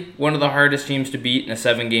easily one of the hardest teams to beat in a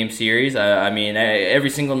 7-game series. I mean, every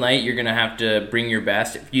single night you're going to have to bring your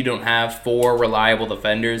best. If you don't have 4 reliable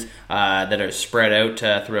defenders that are spread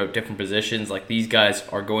out throughout different positions, like these guys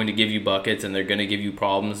are going to give you buckets and they're going to give you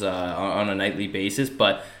problems on a nightly basis.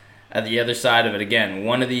 But at the other side of it, again,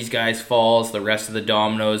 one of these guys falls, the rest of the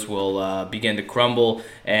dominoes will begin to crumble,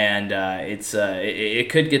 and it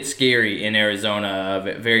could get scary in Arizona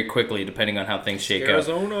very quickly, depending on how things shake out.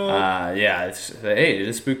 Arizona. It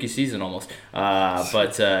is spooky season almost.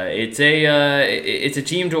 But it's a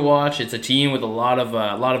team to watch. It's a team with a lot of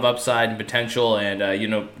upside and potential, and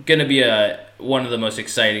going to be one of the most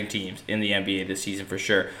exciting teams in the NBA this season for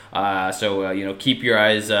sure. So keep your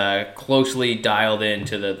eyes closely dialed in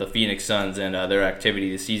to the Phoenix Suns and their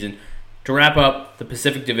activity this season. To wrap up the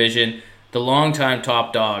Pacific Division, the longtime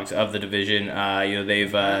top dogs of the division,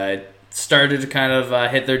 they've started to kind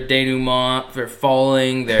of hit their denouement. They're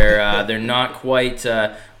falling. They're not quite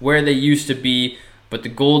where they used to be. But the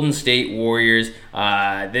Golden State Warriors,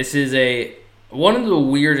 this is one of the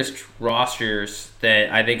weirdest rosters that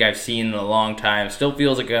I think I've seen in a long time. Still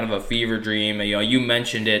feels like kind of a fever dream. You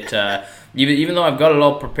mentioned it, even though I've got it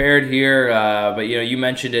all prepared here. But you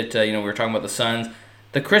mentioned it. We were talking about the Suns.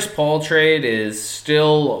 The Chris Paul trade is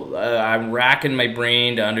still. I'm racking my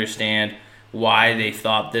brain to understand why they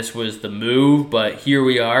thought this was the move. But here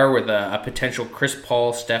we are with a potential Chris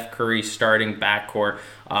Paul, Steph Curry starting backcourt.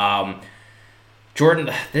 Jordan,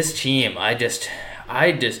 this team, I just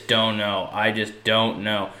don't know.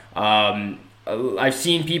 I've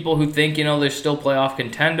seen people who think, they're still playoff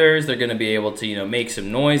contenders. They're going to be able to, make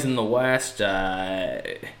some noise in the West.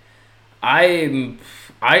 I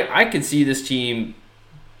could see this team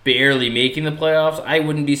barely making the playoffs. I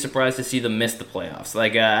wouldn't be surprised to see them miss the playoffs.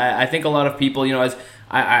 I think a lot of people, as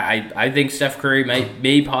I think Steph Curry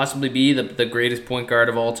may possibly be the greatest point guard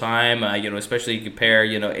of all time. Especially compare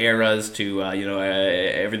eras to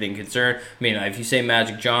everything concerned. I mean, if you say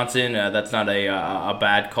Magic Johnson, that's not a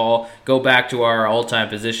bad call. Go back to our all-time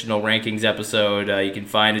positional rankings episode. You can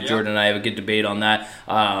find it. Yep. Jordan and I have a good debate on that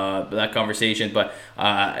conversation. But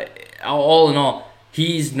all in all,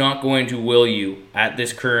 he's not going to will you at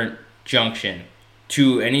this current junction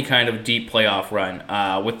to any kind of deep playoff run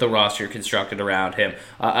with the roster constructed around him.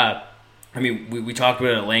 We talked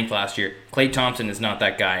about it at length last year. Klay Thompson is not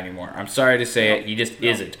that guy anymore. I'm sorry to say it. He just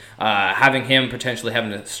isn't. Having him potentially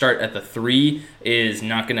having to start at the 3 is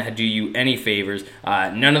not going to do you any favors.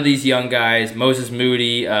 None of these young guys, Moses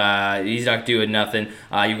Moody, he's not doing nothing.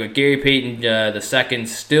 You've got Gary Payton the second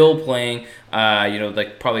still playing.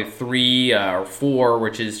 Probably 3 or 4,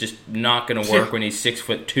 which is just not going to work when he's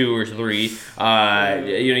 6'2" or 3.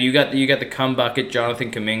 You got the cum bucket Jonathan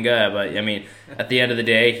Kuminga, but I mean, at the end of the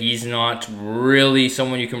day, he's not really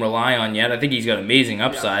someone you can rely on yet. I think he's got amazing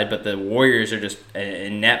upside, but the Warriors are just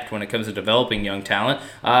inept when it comes to developing young talent.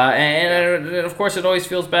 And of course, it always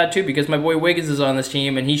feels bad too because my boy Wiggins is on this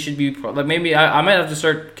team, and he should be. Maybe I might have to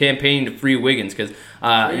start campaigning to free Wiggins because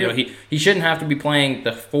he shouldn't have to be playing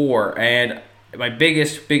the 4. And my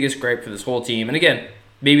biggest gripe for this whole team, and again,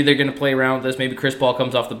 maybe they're going to play around with this. Maybe Chris Paul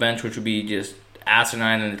comes off the bench, which would be just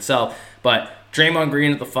asinine in itself. But Draymond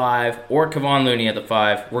Green at the 5 or Kevon Looney at the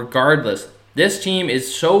 5, regardless, this team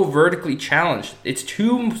is so vertically challenged. It's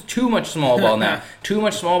too much small ball now. Too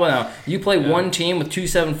much small ball now. You play one team with 2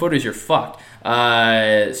 7-footers, you're fucked. So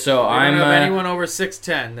they don't have anyone over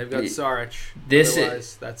 6'10". They've got Saric.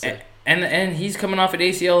 That's it. And he's coming off an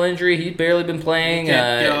ACL injury. He's barely been playing. He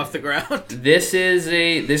can't get off the ground. This is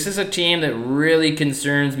a team that really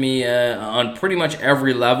concerns me on pretty much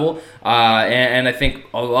every level. And I think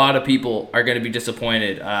a lot of people are going to be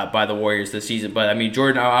disappointed by the Warriors this season. But I mean,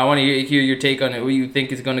 Jordan, I want to hear your take on it. What you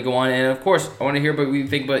think is going to go on, and of course, I want to hear about what you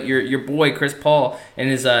think about your boy Chris Paul and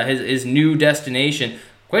his new destination.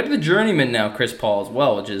 Quite the journeyman now, Chris Paul as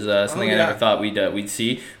well, which is something I never thought we'd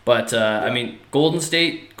see. But I mean, Golden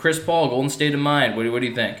State, Chris Paul, Golden State in mind. What do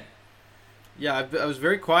you think? Yeah, I was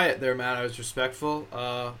very quiet there, man. I was respectful.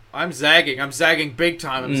 I'm zagging. I'm zagging big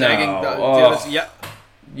time. I'm zagging. Yeah.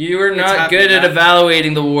 You are not good at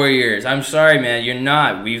evaluating the Warriors. I'm sorry, man. You're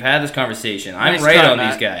not. We've had this conversation. I'm nice right try, on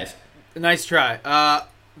Matt. These guys. Nice try.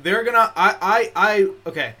 They're gonna.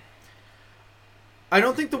 Okay. I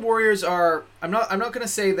don't think the Warriors are. I'm not going to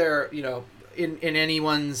say they're in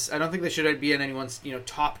anyone's. I don't think they should be in anyone's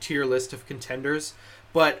top tier list of contenders.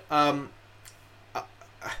 But I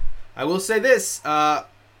will say this: of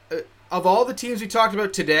all the teams we talked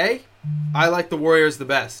about today, I like the Warriors the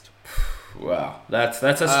best. Wow, that's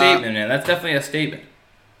a statement, man. That's definitely a statement.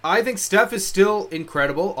 I think Steph is still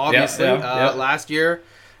incredible. Obviously, last year,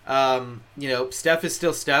 Steph is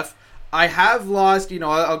still Steph. I have lost.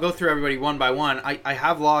 I'll go through everybody one by one. I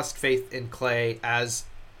have lost faith in Klay as,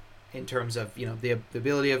 in terms of the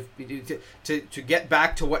ability of to get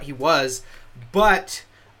back to what he was, but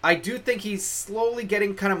I do think he's slowly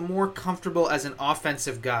getting kind of more comfortable as an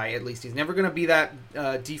offensive guy. At least he's never going to be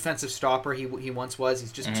that defensive stopper he once was.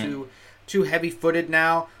 He's just too heavy-footed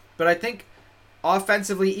now. But I think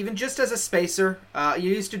offensively, even just as a spacer, he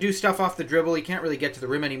used to do stuff off the dribble. He can't really get to the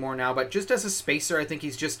rim anymore now. But just as a spacer, I think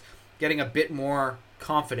he's just getting a bit more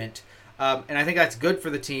confident, and I think that's good for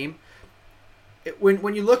the team.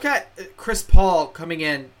 When you look at Chris Paul coming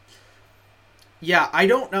in, I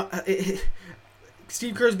don't know.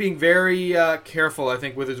 Steve Kerr's being very careful, I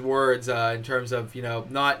think, with his words in terms of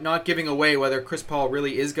not giving away whether Chris Paul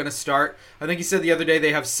really is going to start. I think he said the other day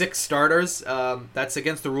they have 6 starters. That's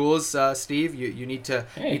against the rules, Steve. You need to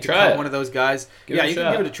cut one of those guys. You can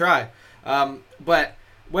give it a try. But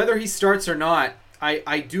whether he starts or not,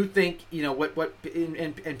 I do think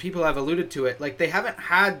and people have alluded to it. Like, they haven't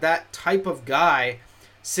had that type of guy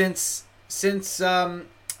since.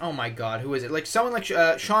 Oh my God, who is it? Like someone like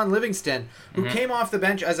Sean Livingston, who came off the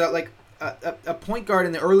bench as a point guard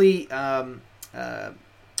in the early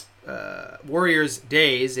Warriors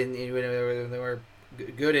days, and they were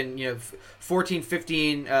good in 14,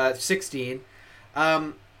 15, 16,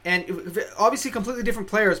 and obviously completely different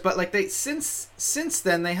players. But like since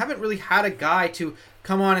then they haven't really had a guy to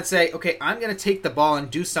come on and say, okay, I'm going to take the ball and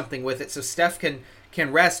do something with it, so Steph can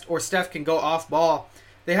rest or Steph can go off ball.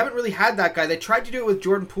 They haven't really had that guy. They tried to do it with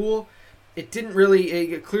Jordan Poole. It didn't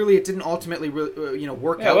really. Clearly, it didn't ultimately,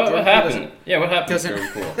 work out. What happened? What happened to Jordan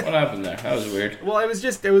Poole? What happened there? That was weird. Well, it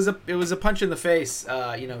was a punch in the face,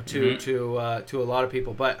 to a lot of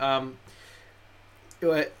people. But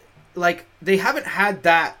like, they haven't had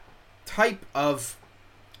that type of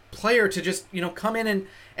player to just come in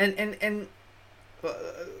and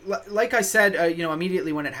like I said,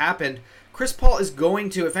 immediately when it happened. Chris Paul is going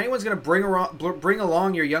to, if anyone's going to bring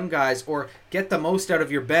along your young guys or get the most out of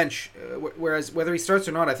your bench, whereas whether he starts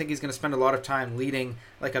or not, I think he's going to spend a lot of time leading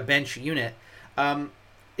like a bench unit.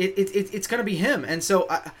 It's going to be him, and so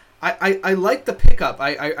I like the pickup.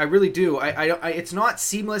 I really do. It's not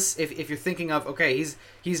seamless if you're thinking of, okay,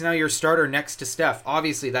 he's now your starter next to Steph.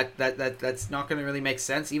 Obviously that's not going to really make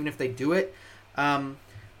sense even if they do it.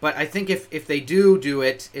 But I think if they do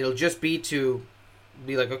it, it'll just be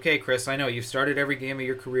like, okay, Chris, I know you've started every game of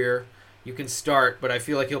your career. You can start, but I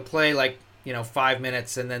feel like he'll play 5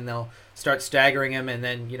 minutes, and then they'll start staggering him, and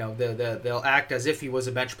then they'll act as if he was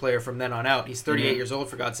a bench player from then on out. He's 38 years old,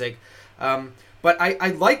 for God's sake. But I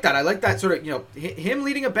like that. I like that sort of him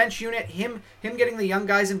leading a bench unit, him getting the young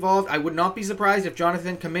guys involved. I would not be surprised if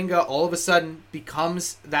Jonathan Kuminga all of a sudden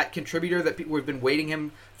becomes that contributor that we've been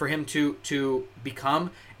waiting for him to become,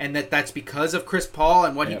 and that's because of Chris Paul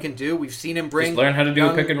and what he can do. We've seen him bring just learn how to do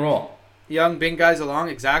a pick and roll. Young big guys along,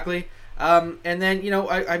 exactly. And then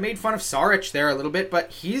I made fun of Saric there a little bit, but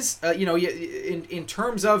he's in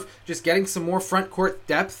terms of just getting some more front court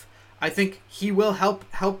depth, I think he will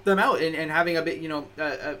help them out and having a bit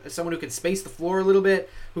someone who can space the floor a little bit,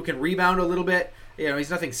 who can rebound a little bit. He's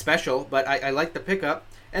nothing special, but I like the pickup.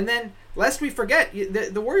 And then, lest we forget,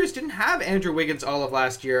 the Warriors didn't have Andrew Wiggins all of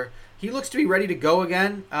last year. He looks to be ready to go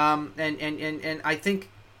again. And I think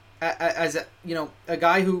as a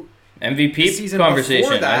guy who MVP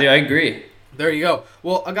conversation. I agree. There you go.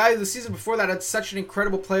 Well, a guy who the season before that had such an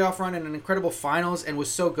incredible playoff run and an incredible finals and was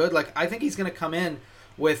so good. Like, I think he's going to come in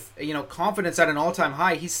with confidence at an all-time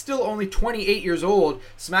high. He's still only 28 years old,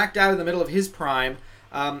 smack dab in the middle of his prime.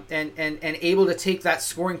 And able to take that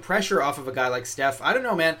scoring pressure off of a guy like Steph. I don't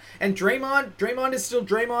know, man. And Draymond is still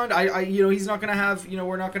Draymond. He's not gonna have,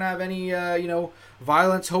 we're not gonna have any,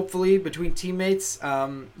 violence, hopefully, between teammates. They've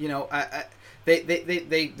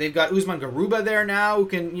got Usman Garuba there now, who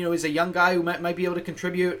can, is a young guy who might be able to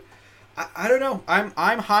contribute. I don't know.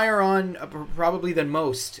 I'm higher on probably than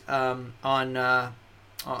most on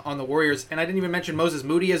the Warriors, and I didn't even mention Moses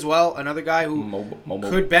Moody as well, another guy who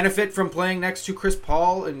could benefit from playing next to Chris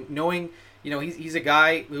Paul and knowing, he's a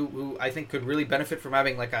guy who I think could really benefit from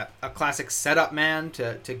having like a classic setup man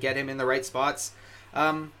to get him in the right spots.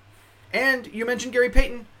 And you mentioned Gary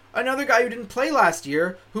Payton, another guy who didn't play last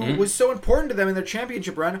year, who was so important to them in their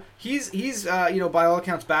championship run. He's by all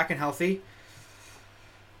accounts back and healthy.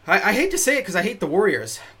 I hate to say it because I hate the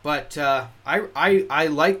Warriors, but I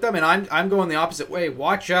like them, and I'm going the opposite way.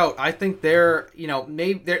 Watch out! I think they're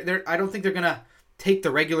I don't think they're gonna take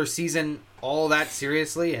the regular season all that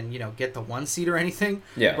seriously and get the 1 seed or anything.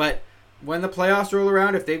 Yeah. But when the playoffs roll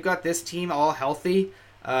around, if they've got this team all healthy,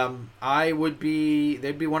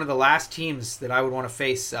 they'd be one of the last teams that I would want to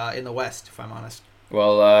face in the West, if I'm honest.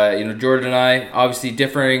 Well, Jordan and I, obviously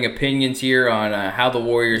differing opinions here on how the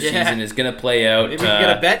Warriors season is going to play out. Maybe we can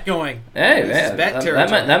get a bet going. Hey, man,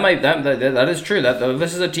 that is true.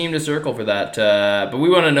 This is a team to circle for that. But we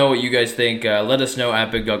want to know what you guys think. Let us know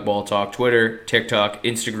at Big Dog Ball Talk, Twitter, TikTok,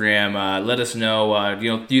 Instagram. Let us know.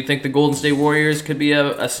 Do you think the Golden State Warriors could be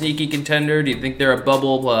a sneaky contender? Do you think they're a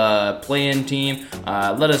bubble play-in team?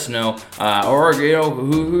 Let us know. Or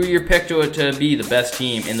who your pick to be the best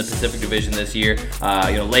team in the Pacific Division this year?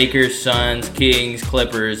 Lakers, Suns, Kings,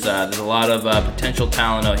 Clippers. There's a lot of potential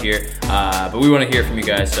talent out here, but we want to hear from you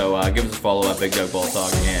guys. So give us a follow up, Big Dog Ball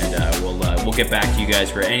Talk, and we'll get back to you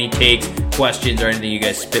guys for any takes, questions, or anything you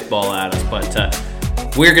guys spitball at us. But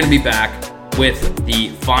we're gonna be back with the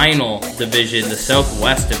final division, the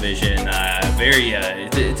Southwest Division.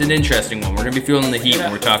 It's an interesting one. We're gonna be feeling the heat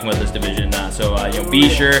when we're talking about this division. So be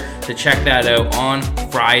sure to check that out on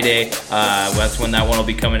Friday. That's when that one will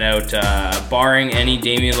be coming out. Barring any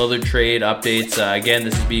Damian Lillard trade updates. Again,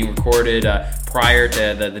 this is being recorded prior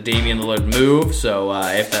to the Damian Lillard move. So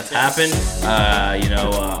if that's happened,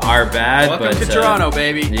 our bad. Welcome to Toronto,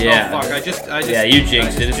 baby. Yeah. Oh, fuck. I just yeah, you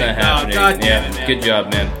jinxed it. It's not happening. God damn it, man. Good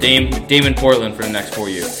job, man. Dame in Portland for the next 4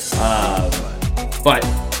 years. But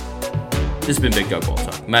this has been Big Dog Ball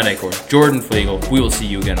Talk. Matt Acorn, Jordan Flegel. We will see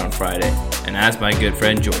you again on Friday. And as my good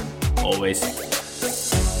friend Jordan always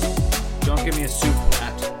says, don't give me a soup,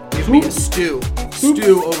 Matt. Give me a stew.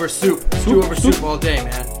 Stew over soup. Stew over soup all day,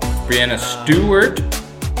 man. Brianna Stewart.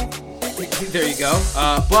 There you go.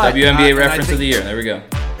 WNBA reference of the year. There we go.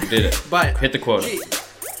 We did it. But hit the quota.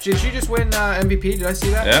 Did she just win MVP? Did I see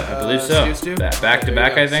that? Yep, I believe so. Stu? Back to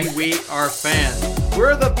back, I think. See, we are fans. Where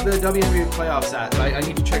are the WNBA playoffs at? I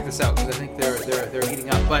need to check this out because I think they're heating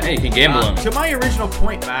up. But hey, you can gamble on. To my original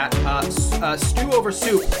point, Matt, stew over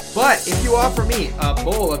soup. But if you offer me a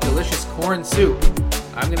bowl of delicious corn soup,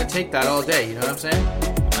 I'm gonna take that all day. You know what I'm saying?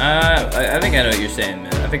 I think I know what you're saying,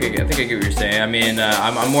 man. I think I get what you're saying. I mean,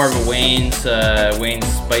 I'm more of a Wayne's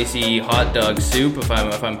spicy hot dog soup if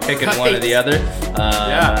I'm picking one or the other.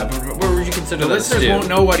 Where would you consider the that listeners stew? won't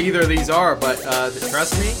know what either of these are, but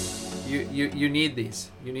trust me, you need these.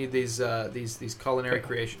 You need these culinary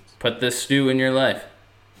creations. Put this stew in your life.